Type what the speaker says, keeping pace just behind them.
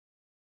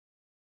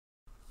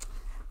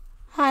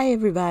Hi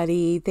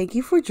everybody, thank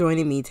you for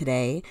joining me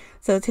today.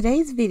 So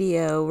today's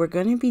video, we're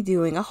going to be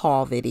doing a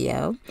haul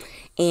video,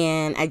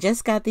 and I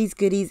just got these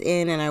goodies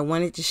in and I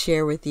wanted to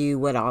share with you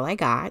what all I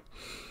got.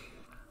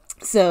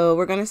 So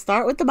we're going to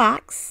start with the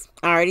box.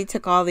 I already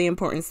took all the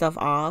important stuff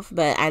off,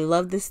 but I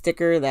love the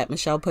sticker that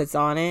Michelle puts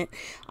on it.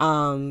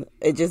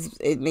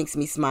 It makes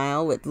me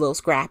smile with little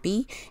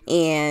Scrappy,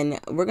 and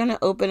we're going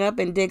to open up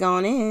and dig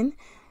on in.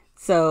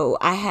 So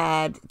I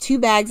had 2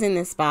 bags in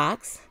this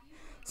box.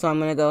 So I'm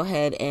going to go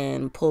ahead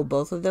and pull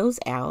both of those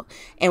out.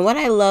 And what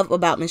I love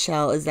about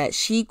Michelle is that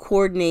she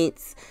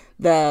coordinates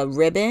the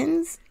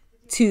ribbons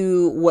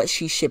to what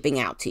she's shipping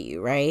out to you,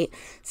 right?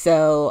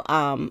 So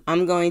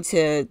I'm going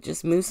to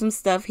just move some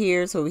stuff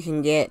here so we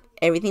can get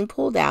everything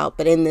pulled out.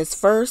 But in this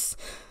first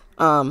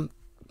bag,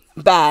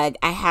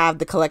 I have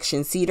the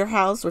collection Cedar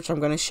House, which I'm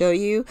going to show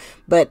you.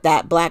 But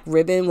that black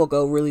ribbon will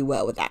go really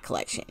well with that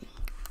collection.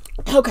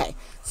 Okay,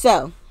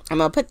 so I'm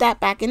going to put that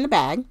back in the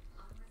bag.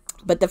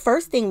 But the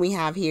first thing we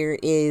have here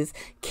is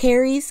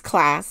Carrie's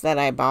class that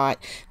I bought.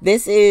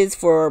 This is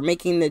for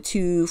making the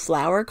 2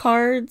 flower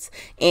cards,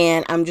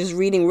 and I'm just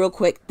reading real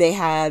quick. They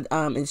had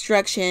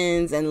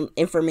instructions and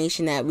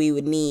information that we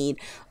would need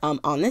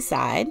on the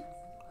side.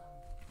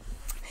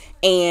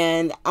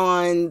 And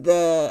on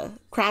the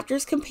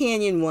Crafter's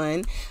Companion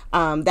one,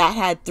 that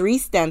had 3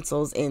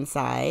 stencils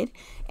inside.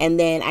 And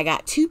then I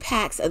got 2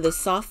 packs of the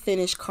soft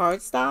finish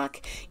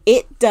cardstock.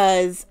 It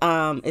does,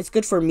 it's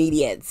good for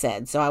media, it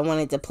said. So I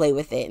wanted to play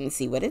with it and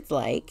see what it's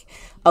like.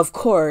 Of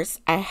course,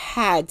 I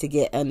had to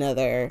get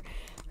another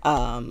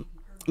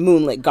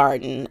Moonlit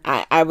Garden.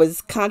 I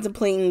was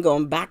contemplating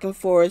going back and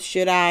forth.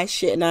 Should I?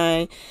 Shouldn't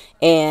I?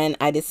 And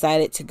I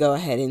decided to go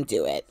ahead and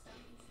do it.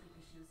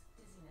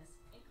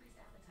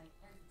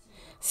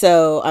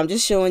 So I'm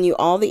just showing you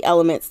all the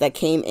elements that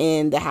came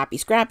in the Happy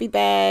Scrappy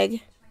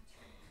bag.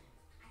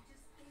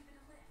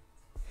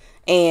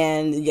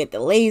 And you get the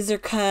laser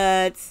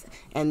cuts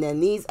and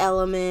then these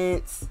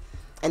elements.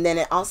 And then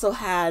it also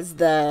has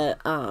the,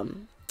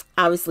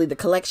 obviously the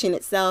collection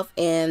itself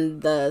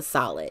and the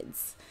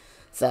solids.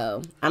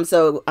 So I'm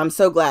so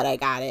glad I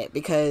got it,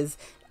 because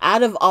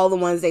out of all the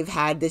ones they've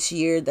had this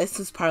year, this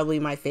was probably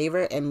my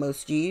favorite and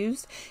most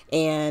used.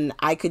 And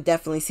I could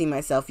definitely see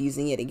myself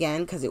using it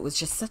again because it was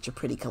just such a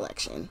pretty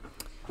collection.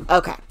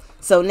 Okay,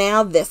 so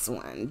now this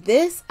one.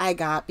 This I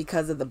got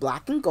because of the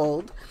black and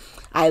gold.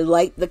 I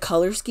like the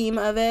color scheme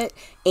of it.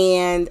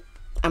 And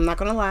I'm not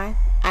going to lie,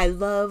 I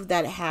love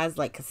that it has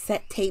like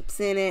cassette tapes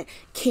in it,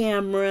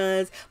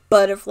 cameras,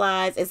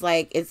 butterflies.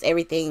 It's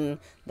everything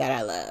that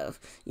I love.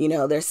 You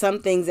know, there's some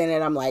things in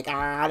it I'm like,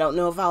 I don't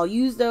know if I'll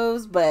use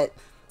those, but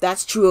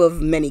that's true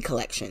of many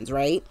collections,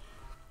 right?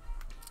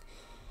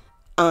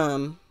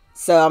 So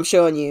I'm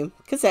showing you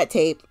cassette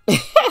tape.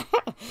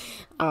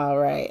 All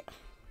right.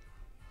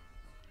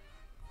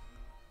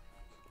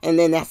 And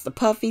then that's the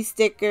puffy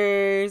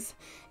stickers.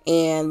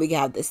 And we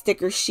got the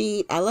sticker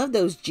sheet. I love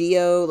those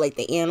geo, like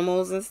the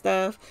animals and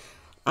stuff.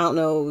 I don't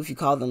know if you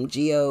call them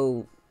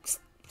geo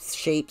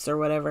shapes or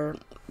whatever,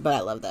 but I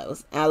love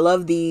those. And I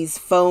love these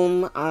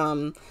foam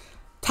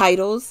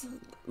titles,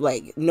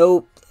 like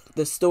Nope,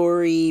 The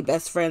Story,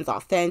 Best Friends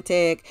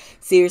Authentic,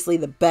 Seriously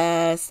the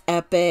Best,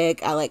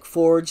 Epic. I like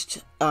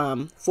Forged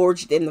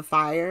in the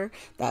Fire.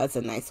 That's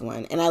a nice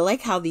one. And I like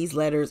how these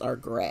letters are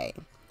gray.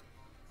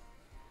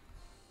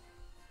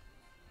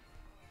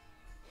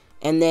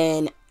 And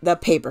then the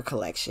paper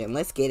collection.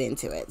 Let's get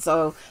into it.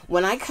 So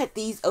when I cut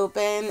these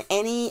open,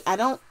 I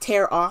don't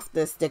tear off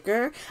the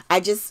sticker.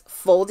 I just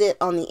fold it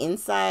on the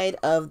inside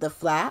of the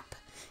flap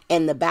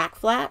and the back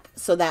flap,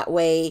 so that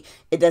way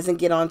it doesn't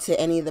get onto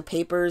any of the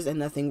papers and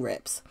nothing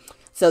rips.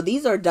 So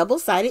these are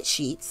double-sided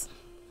sheets.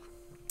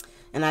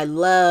 And I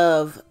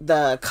love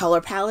the color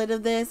palette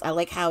of this. I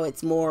like how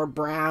it's more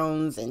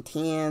browns and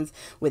tans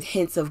with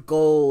hints of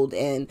gold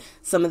and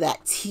some of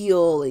that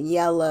teal and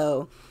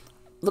yellow.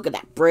 Look at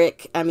that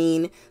brick. I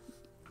mean,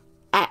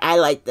 I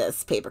like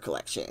this paper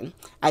collection.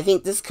 I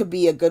think this could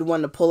be a good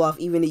one to pull off,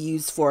 even to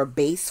use for a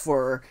base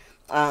for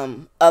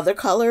other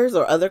colors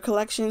or other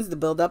collections to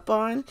build up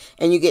on.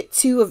 And you get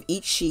 2 of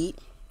each sheet.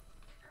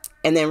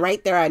 And then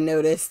right there I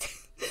noticed,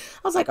 I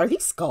was like, are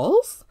these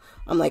skulls?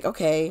 I'm like,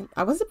 okay,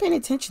 I wasn't paying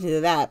attention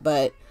to that,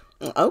 but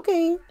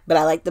okay. But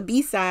I like the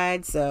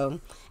B-side, so.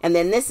 And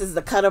then this is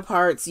the cut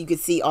apart, so you can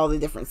see all the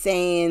different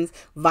sayings,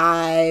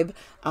 vibe.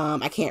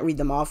 I can't read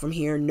them all from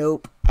here.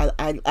 Nope.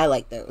 I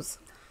like those.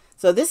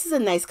 So this is a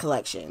nice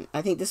collection.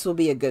 I think this will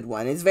be a good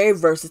one. It's very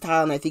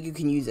versatile, and I think you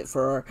can use it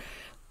for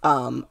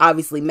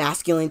obviously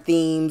masculine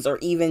themes, or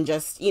even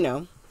just, you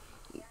know,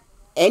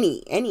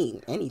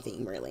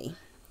 anything really.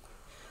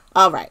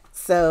 All right,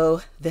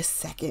 so the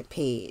second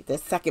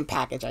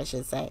package, I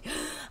should say.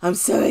 I'm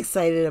so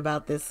excited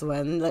about this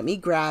one. Let me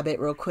grab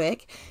it real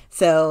quick.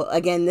 So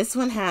again, this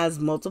one has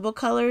multiple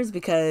colors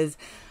because,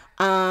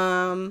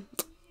 well,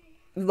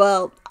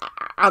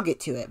 I'll get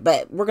to it,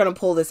 but we're going to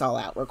pull this all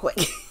out real quick.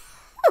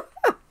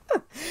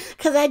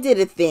 Because I did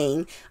a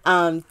thing.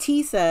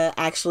 Tisa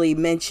actually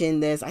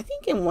mentioned this, I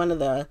think in one of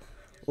the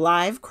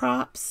live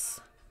crops,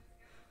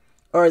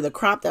 or the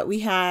crop that we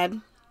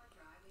had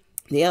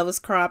nail was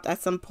cropped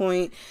at some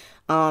point,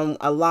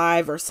 a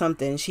live or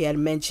something. She had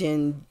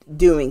mentioned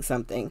doing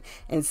something.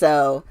 And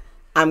so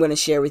I'm going to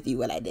share with you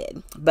what I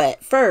did.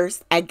 But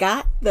first, I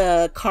got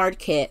the card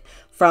kit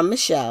from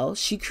Michelle.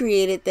 She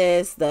created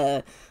this,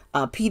 the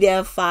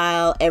PDF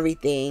file,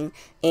 everything.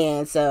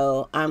 And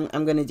so I'm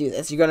going to do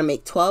this. You're going to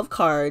make 12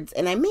 cards,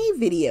 and I may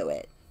video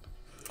it.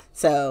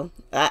 So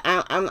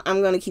I'm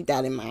going to keep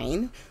that in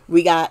mind.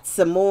 We got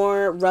some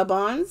more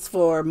rub-ons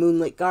for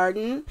Moonlit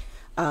Garden.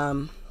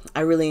 I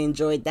really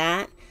enjoyed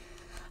that.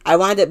 I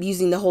wound up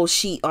using the whole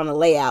sheet on a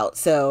layout,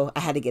 so I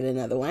had to get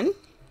another one.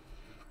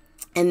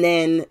 And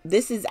then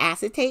this is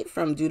acetate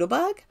from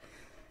Doodlebug.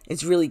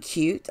 It's really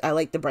cute. I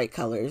like the bright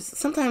colors.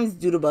 Sometimes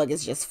Doodlebug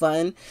is just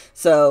fun.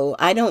 So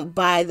I don't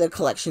buy the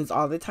collections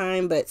all the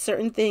time, but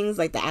certain things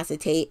like the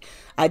acetate,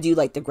 I do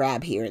like to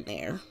grab here and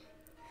there.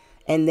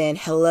 And then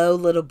Hello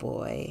Little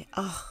Boy.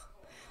 Oh,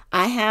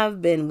 I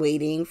have been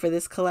waiting for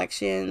this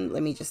collection.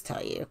 Let me just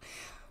tell you.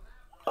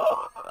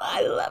 Oh,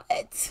 I love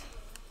it.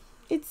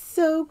 It's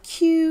so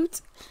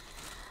cute.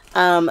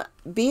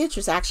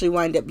 Beatrice actually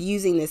wound up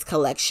using this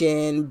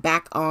collection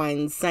back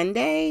on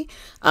Sunday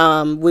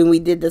when we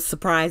did the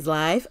surprise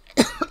live.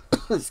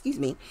 Excuse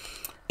me.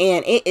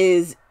 And it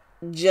is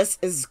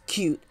just as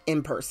cute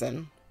in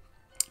person.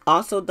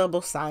 Also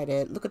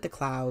double-sided. Look at the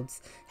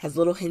clouds. Has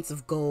little hints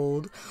of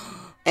gold.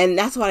 And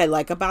that's what I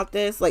like about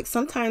this. Like,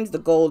 sometimes the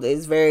gold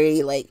is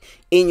very, like,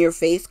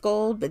 in-your-face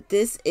gold. But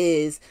this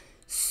is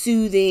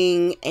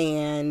soothing.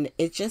 And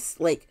it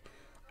just, like,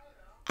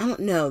 I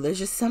don't know. There's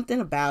just something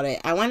about it.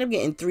 I wound up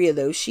getting 3 of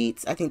those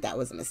sheets. I think that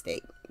was a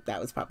mistake.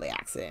 That was probably an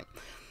accident.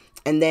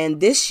 And then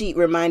this sheet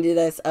reminded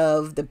us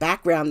of the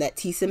background that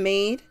Tisa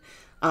made.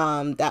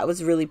 That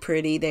was really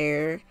pretty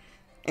there.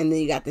 And then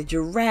you got the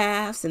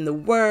giraffes and the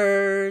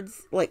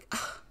words. Like,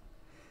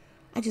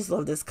 I just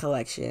love this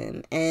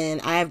collection.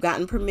 And I have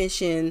gotten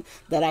permission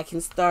that I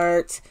can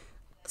start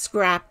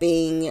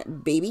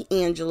scrapping baby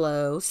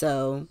Angelo.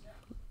 So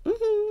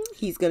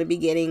he's going to be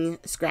getting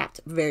scrapped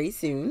very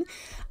soon.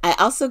 I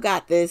also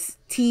got this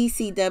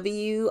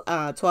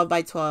TCW 12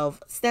 by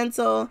 12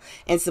 stencil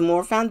and some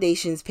more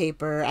foundations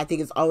paper. I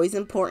think it's always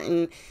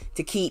important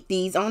to keep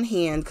these on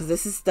hand because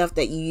this is stuff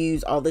that you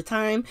use all the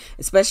time,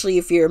 especially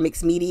if you're a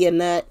mixed media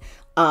nut.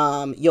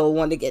 You'll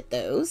want to get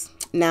those.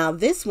 Now,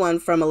 this one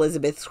from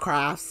Elizabeth's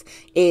Crafts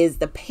is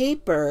the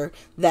paper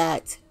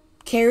that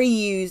Carrie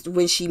used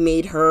when she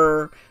made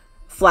her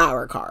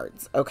flower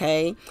cards,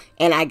 okay?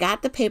 And I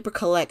got the paper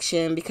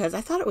collection because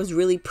I thought it was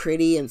really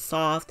pretty and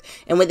soft,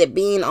 and with it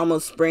being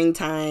almost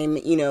springtime,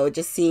 you know, it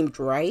just seemed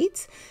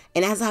right.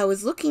 And as I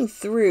was looking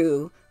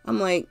through, I'm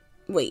like,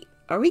 wait,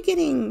 are we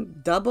getting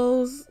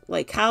doubles?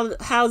 Like,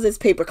 how's this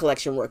paper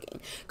collection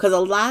working? Because a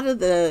lot of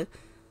the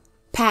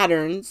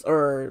patterns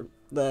or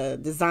the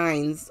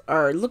designs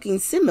are looking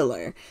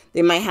similar.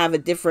 They might have a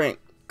different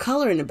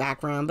color in the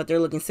background, but they're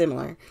looking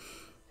similar.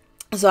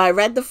 So I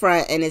read the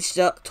front, and it's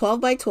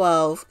 12 by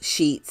 12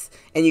 sheets,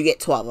 and you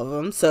get 12 of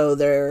them. So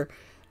they're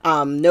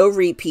no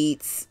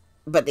repeats,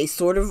 but they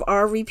sort of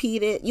are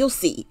repeated. You'll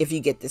see if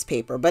you get this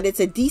paper, but it's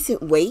a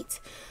decent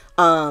weight.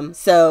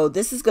 So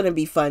this is going to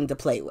be fun to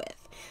play with.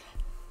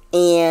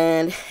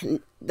 And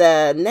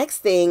the next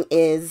thing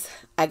is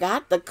I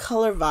got the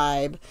Color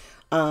Vibe.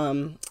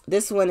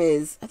 This one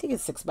is, I think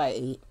it's 6 by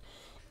 8.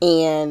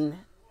 And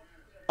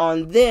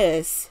on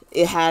this,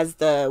 it has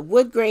the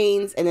wood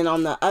grains, and then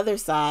on the other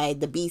side,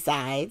 the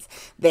B-sides,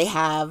 they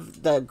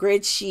have the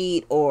grid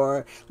sheet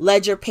or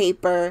ledger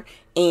paper,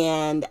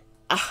 and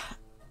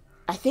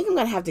I think I'm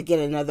going to have to get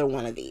another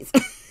one of these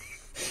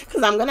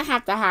because I'm going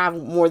to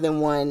have more than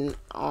one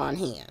on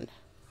hand.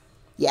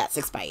 Yeah,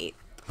 6 by 8.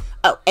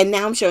 Oh, and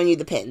now I'm showing you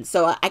the pins.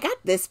 So I got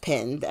this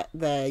pin, the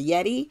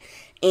Yeti,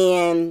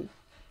 and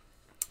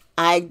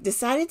I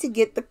decided to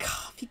get the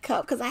coffee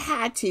cup because I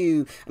had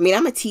to. I mean,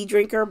 I'm a tea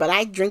drinker, but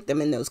I drink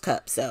them in those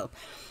cups. So,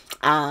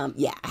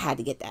 yeah, I had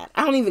to get that.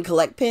 I don't even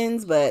collect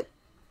pins, but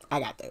I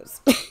got those.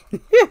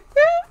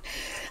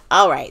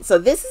 All right, so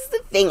this is the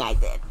thing I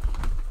did.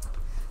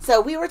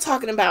 So we were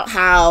talking about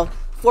how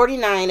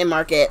 49 and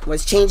Market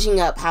was changing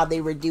up how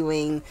they were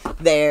doing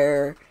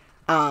their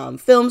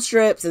film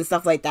strips and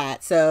stuff like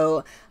that.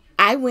 So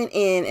I went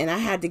in and I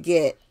had to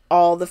get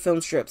all the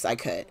film strips I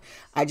could.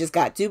 I just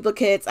got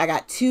duplicates. I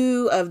got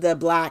 2 of the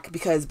black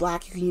because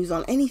black you can use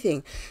on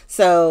anything.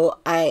 So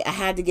I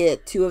had to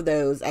get 2 of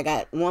those. I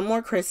got one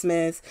more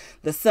Christmas,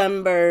 the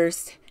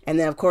Sunburst, and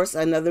then of course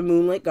another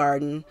Moonlit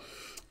Garden.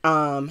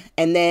 And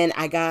then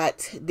I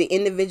got the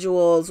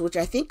individuals, which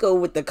I think go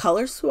with the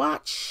color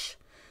swatch.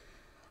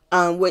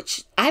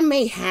 Which I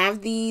may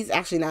have these,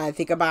 actually now that I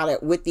think about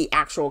it, with the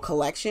actual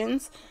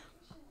collections.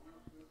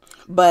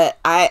 But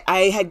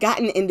I had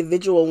gotten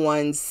individual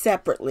ones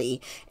separately,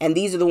 and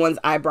these are the ones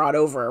I brought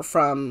over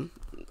from,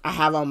 I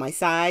have on my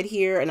side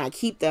here, and I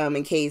keep them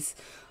in case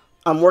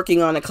I'm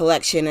working on a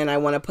collection and I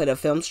want to put a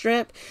film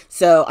strip.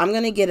 So I'm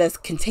going to get a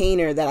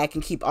container that I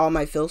can keep all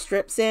my film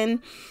strips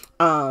in,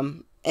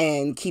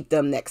 and keep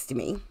them next to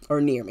me or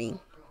near me.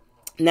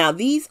 Now,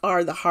 these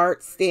are the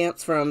heart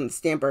stamps from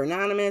Stamper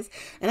Anonymous,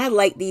 and I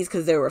like these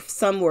because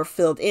some were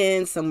filled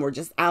in, some were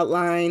just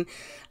outlined,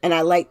 and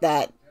I like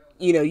that,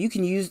 you know, you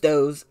can use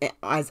those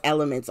as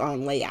elements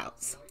on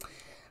layouts.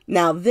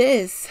 Now,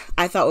 this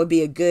I thought would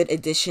be a good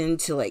addition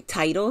to like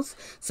titles,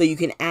 so you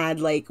can add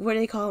like, what do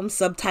they call them,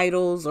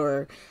 subtitles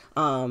or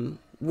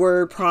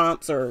word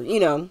prompts, or, you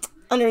know,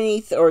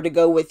 underneath, or to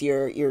go with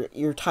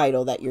your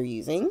title that you're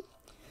using.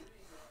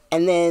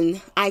 And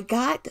then I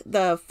got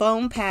the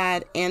foam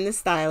pad and the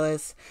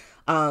stylus,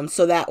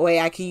 so that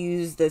way I could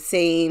use the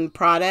same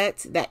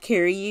product that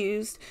Carrie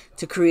used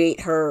to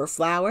create her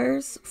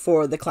flowers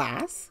for the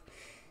class.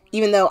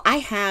 Even though I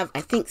have,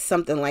 I think,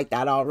 something like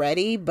that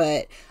already,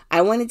 but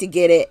I wanted to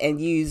get it and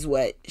use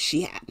what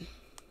she had.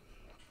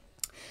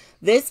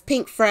 This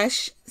Pink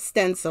Fresh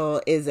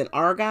stencil is an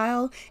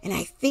Argyle, and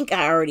I think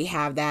I already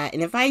have that.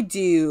 And if I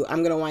do, I'm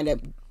going to wind up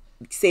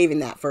saving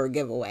that for a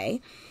giveaway.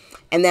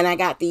 And then I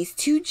got these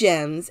 2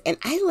 gems, and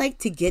I like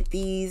to get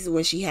these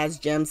when she has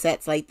gem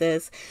sets like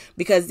this,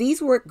 because these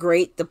work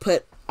great to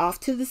put off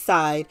to the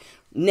side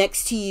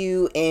next to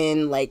you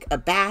in like a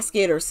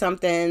basket or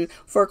something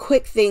for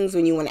quick things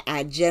when you want to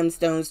add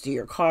gemstones to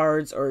your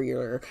cards or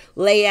your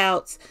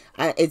layouts.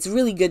 It's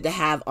really good to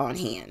have on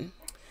hand.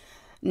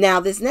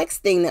 Now, this next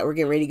thing that we're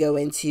getting ready to go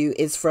into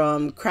is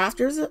from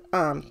Crafter's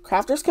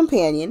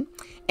Companion,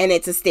 and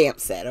it's a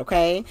stamp set,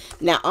 okay?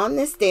 Now, on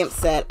this stamp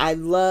set, I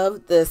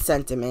love the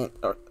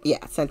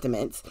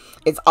sentiments.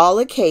 It's all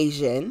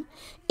occasion,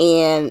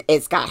 and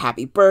it's got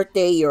happy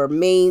birthday, you're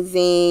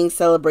amazing,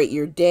 celebrate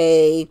your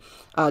day,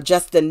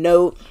 just a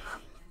note,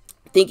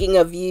 thinking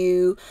of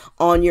you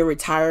on your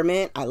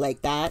retirement. I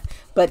like that.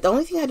 But the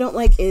only thing I don't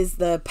like is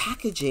the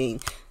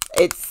packaging.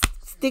 It's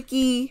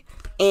sticky,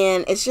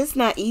 and it's just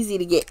not easy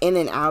to get in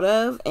and out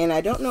of. And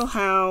I don't know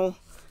how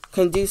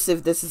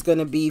conducive this is going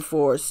to be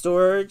for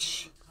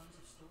storage,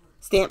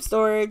 stamp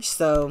storage.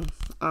 So,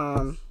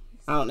 I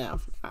don't know.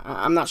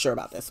 I'm not sure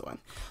about this one.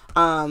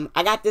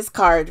 I got this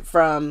card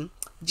from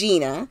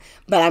Gina,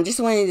 but I'm just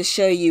wanting to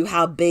show you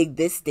how big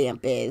this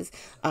stamp is.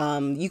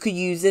 You could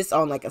use this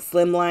on like a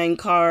slimline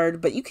card,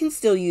 but you can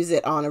still use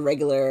it on a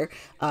regular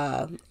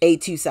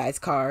A2 size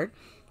card.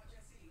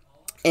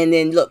 And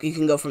then look, you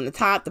can go from the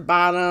top, the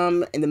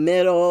bottom, in the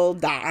middle,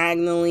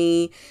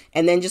 diagonally,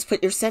 and then just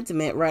put your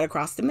sentiment right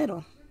across the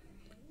middle.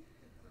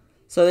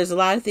 So there's a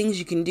lot of things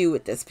you can do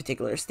with this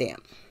particular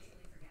stamp.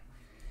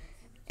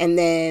 And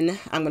then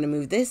I'm going to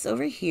move this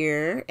over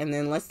here, and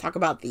then let's talk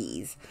about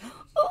these.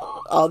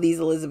 Oh, all these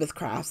Elizabeth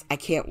crafts. I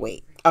can't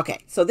wait.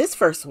 Okay, so this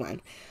first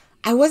one,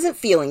 I wasn't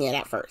feeling it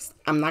at first.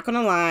 I'm not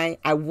going to lie.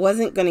 I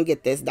wasn't going to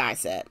get this die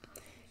set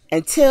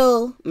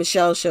until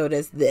Michelle showed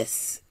us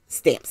this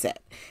stamp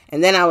set.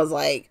 And then I was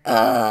like,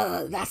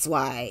 that's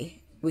why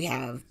we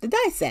have the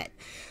die set.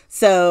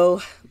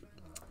 So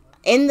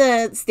in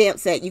the stamp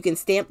set, you can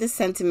stamp the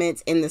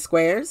sentiments in the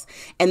squares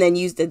and then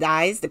use the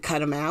dies to cut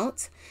them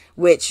out,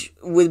 which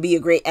would be a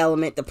great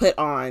element to put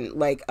on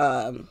like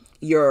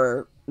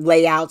your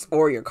layouts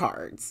or your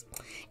cards.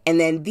 And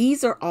then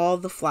these are all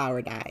the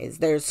flower dies.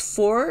 There's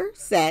 4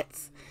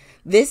 sets.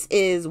 This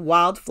is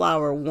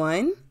Wildflower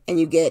 1, and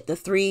you get the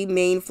 3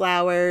 main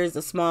flowers,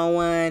 the small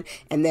one,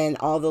 and then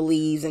all the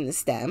leaves and the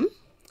stem.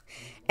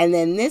 And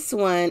then this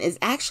one is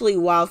actually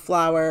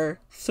Wildflower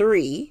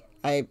 3.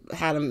 I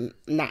had them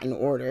not in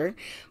order,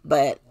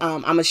 but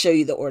I'm going to show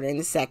you the order in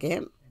a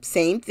second.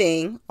 Same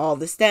thing, all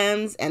the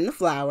stems and the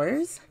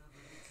flowers.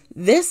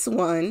 This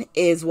one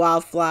is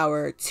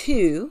Wildflower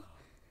 2.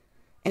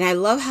 And I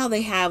love how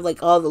they have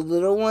like all the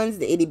little ones,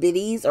 the itty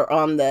bitties, are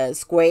on the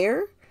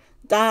square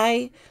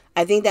die.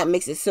 I think that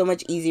makes it so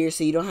much easier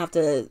so you don't have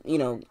to, you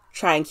know,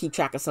 try and keep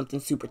track of something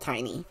super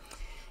tiny.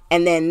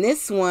 And then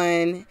this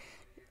one,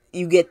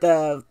 you get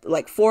the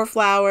like 4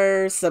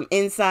 flowers, some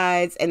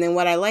insides. And then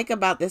what I like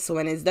about this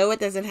one is, though it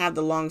doesn't have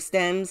the long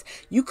stems,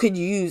 you could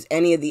use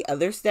any of the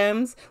other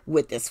stems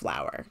with this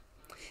flower.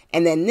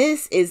 And then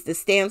this is the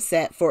stamp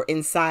set for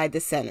inside the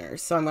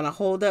centers. So I'm going to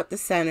hold up the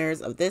centers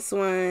of this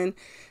one.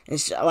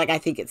 And like, I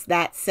think it's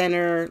that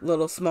center,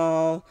 little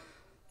small.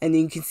 And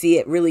you can see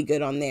it really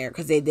good on there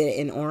because they did it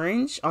in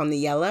orange on the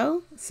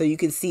yellow. So you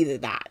can see the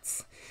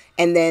dots.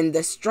 And then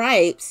the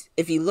stripes,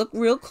 if you look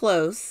real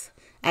close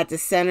at the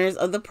centers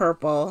of the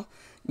purple,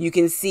 you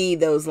can see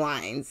those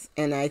lines.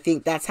 And I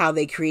think that's how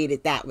they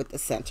created that with the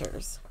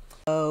centers.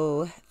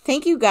 So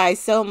thank you guys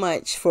so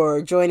much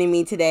for joining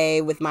me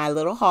today with my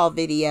little haul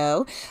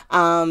video.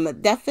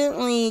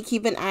 Definitely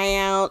keep an eye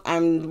out.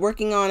 I'm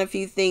working on a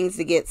few things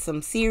to get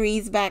some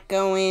series back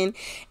going,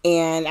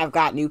 and I've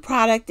got new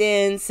product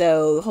in,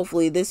 so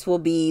hopefully this will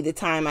be the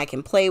time I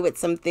can play with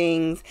some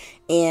things,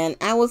 and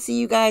I will see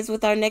you guys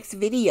with our next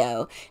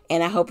video,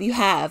 and I hope you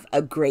have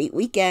a great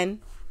weekend.